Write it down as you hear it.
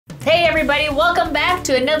everybody. Welcome back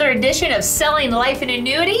to another edition of Selling Life and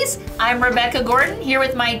Annuities. I'm Rebecca Gordon here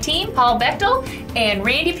with my team, Paul Bechtold and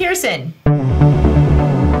Randy Pearson.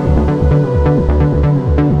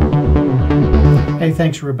 Hey,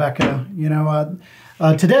 thanks, Rebecca.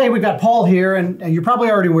 Today we've got Paul here, and you're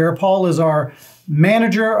probably already aware, Paul is our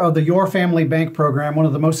manager of the Your Family Bank program, one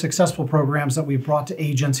of the most successful programs that we've brought to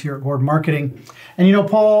agents here at Gordon Marketing. And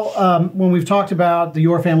Paul, when we've talked about the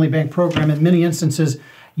Your Family Bank program, in many instances,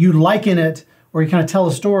 you liken it, or you kind of tell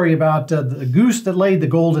a story about the goose that laid the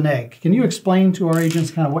golden egg. Can you explain to our agents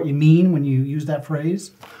kind of what you mean when you use that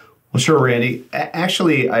phrase? Well, sure, Randy.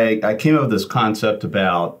 Actually, I came up with this concept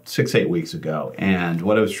about 6-8 weeks ago, and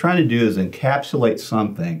what I was trying to do is encapsulate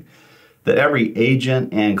something that every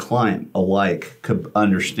agent and client alike could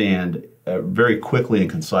understand very quickly and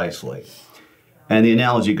concisely. And the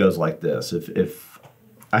analogy goes like this. If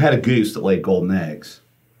I had a goose that laid golden eggs,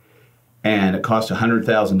 and it cost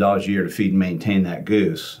 $100,000 a year to feed and maintain that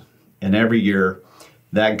goose, and every year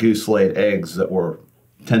that goose laid eggs that were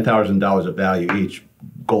 $10,000 of value each,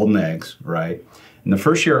 golden eggs, right? And the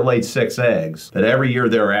first year it laid 6 eggs, but every year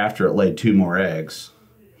thereafter it laid 2 more eggs.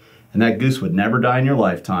 And that goose would never die in your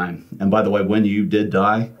lifetime. And by the way, when you did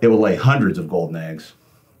die, it would lay hundreds of golden eggs.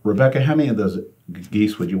 Rebecca, how many of those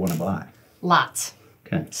geese would you want to buy? Lots.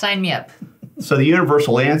 Okay. Sign me up. So the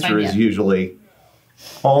universal answer is usually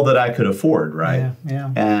all that I could afford, right?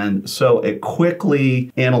 Yeah. And so it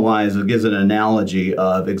quickly analyzes, gives an analogy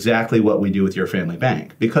of exactly what we do with Your Family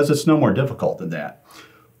Bank, because it's no more difficult than that.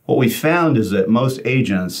 What we found is that most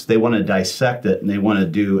agents, they want to dissect it, and they want to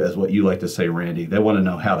do, as what you like to say, Randy, they want to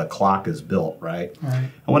know how the clock is built, right?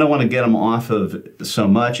 And what I want to get them off of so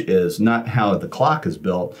much is not how the clock is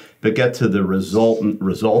built, but get to the result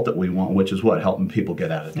that we want, which is what? Helping people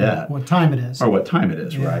get out of debt. What time it is. Or what time it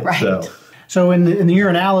is, right? So in your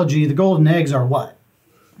analogy, the golden eggs are what?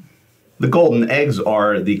 The golden eggs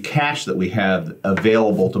are the cash that we have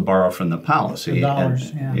available to borrow from the policy. The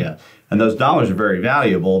dollars, yeah. And those dollars are very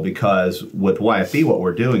valuable because with YFB, what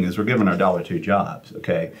we're doing is we're giving our $2 jobs,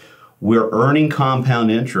 okay? We're earning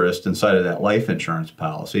compound interest inside of that life insurance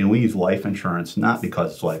policy. And we use life insurance not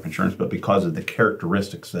because it's life insurance, but because of the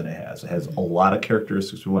characteristics that it has. It has a lot of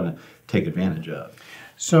characteristics we want to take advantage of.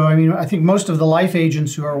 So, I think most of the life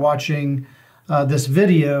agents who are watching this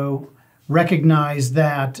video recognize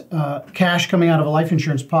that cash coming out of a life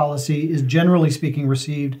insurance policy is, generally speaking,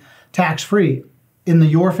 received tax-free. In the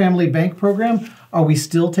Your Family Bank program, are we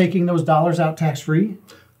still taking those dollars out tax-free?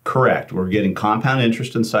 Correct. We're getting compound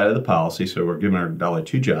interest inside of the policy, so we're giving our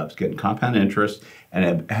 $2 jobs, getting compound interest,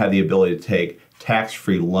 and have the ability to take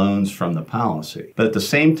tax-free loans from the policy. But at the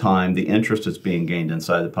same time, the interest that's being gained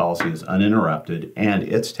inside the policy is uninterrupted, and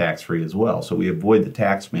it's tax-free as well. So we avoid the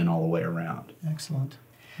tax man all the way around. Excellent.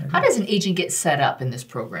 How does an agent get set up in this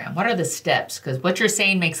program? What are the steps? Because what you're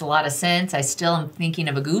saying makes a lot of sense. I still am thinking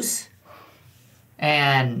of a goose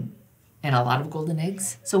and a lot of golden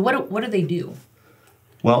eggs. So what do they do?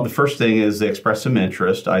 Well, the first thing is they express some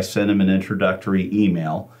interest. I send them an introductory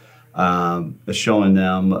email showing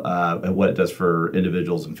them what it does for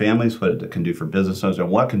individuals and families, what it can do for business owners,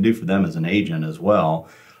 and what it can do for them as an agent as well.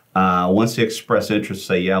 Once they express interest,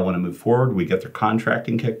 say, yeah, I want to move forward, we get their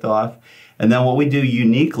contracting kicked off. And then what we do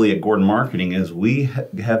uniquely at Gordon Marketing is we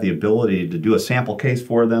have the ability to do a sample case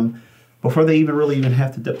for them before they even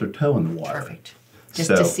have to dip their toe in the water. Perfect. Just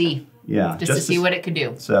to see. Yeah. Just to see what it could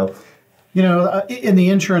do. So, in the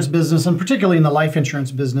insurance business, and particularly in the life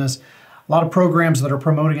insurance business, a lot of programs that are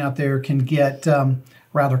promoting out there can get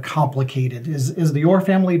rather complicated. Is the Your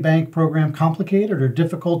Family Bank program complicated or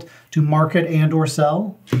difficult to market and or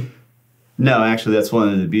sell? No, actually, that's one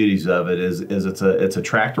of the beauties of it is it's a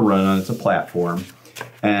track to run on. It's a platform,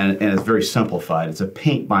 and it's very simplified. It's a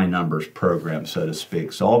paint by numbers program, so to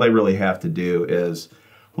speak. So all they really have to do is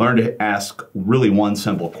learn to ask really one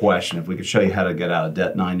simple question. If we could show you how to get out of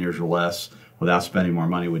debt 9 years or less without spending more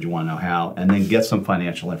money, would you want to know how? And then get some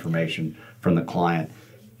financial information from the client.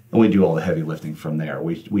 And we do all the heavy lifting from there.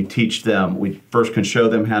 We teach them, we first can show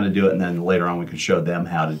them how to do it, and then later on we can show them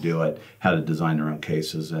how to do it, how to design their own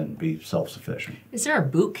cases and be self-sufficient. Is there a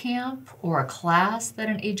boot camp or a class that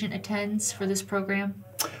an agent attends for this program?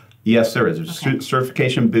 Yes, there is. There's a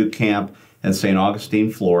certification boot camp in St.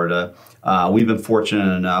 Augustine, Florida. We've been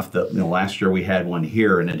fortunate enough that last year we had one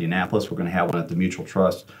here in Indianapolis. We're going to have one at the Mutual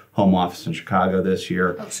Trust home office in Chicago this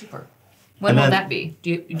year. Oh, super. When will that be?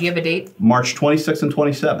 Do you have a date? March 26th and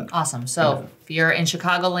 27th. Awesome. So if you're in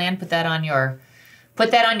Chicagoland, put that on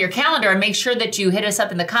your calendar and make sure that you hit us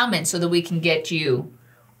up in the comments so that we can get you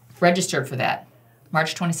registered for that.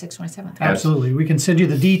 March 26th, 27th. Absolutely. We can send you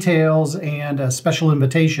the details and a special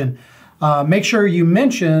invitation. Make sure you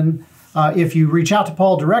mention if you reach out to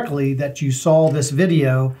Paul directly that you saw this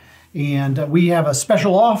video, and we have a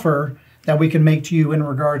special offer that we can make to you in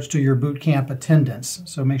regards to your boot camp attendance.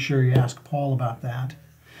 So make sure you ask Paul about that.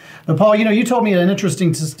 But Paul, you told me an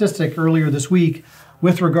interesting statistic earlier this week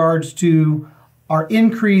with regards to our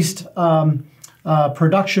increased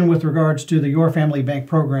production with regards to the Your Family Bank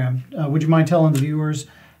program. Would you mind telling the viewers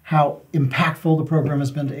how impactful the program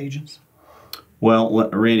has been to agents? Well,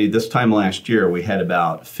 Randy, this time last year, we had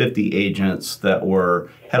about 50 agents that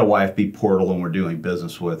had a YFB portal and were doing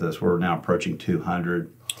business with us. We're now approaching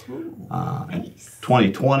 200. In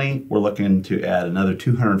 2020, we're looking to add another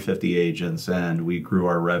 250 agents, and we grew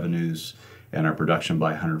our revenues and our production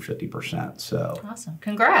by 150%. So awesome.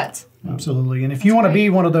 Congrats. Absolutely. And if you want to be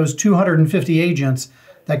one of those 250 agents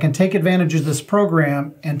that can take advantage of this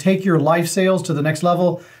program and take your life sales to the next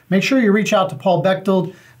level, make sure you reach out to Paul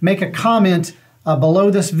Bechtold, make a comment below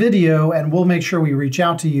this video, and we'll make sure we reach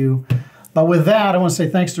out to you. But with that, I want to say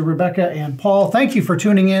thanks to Rebecca and Paul. Thank you for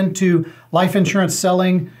tuning in to Life Insurance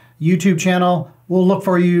Selling YouTube channel. We'll look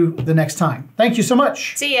for you the next time. Thank you so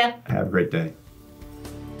much. See ya. Have a great day.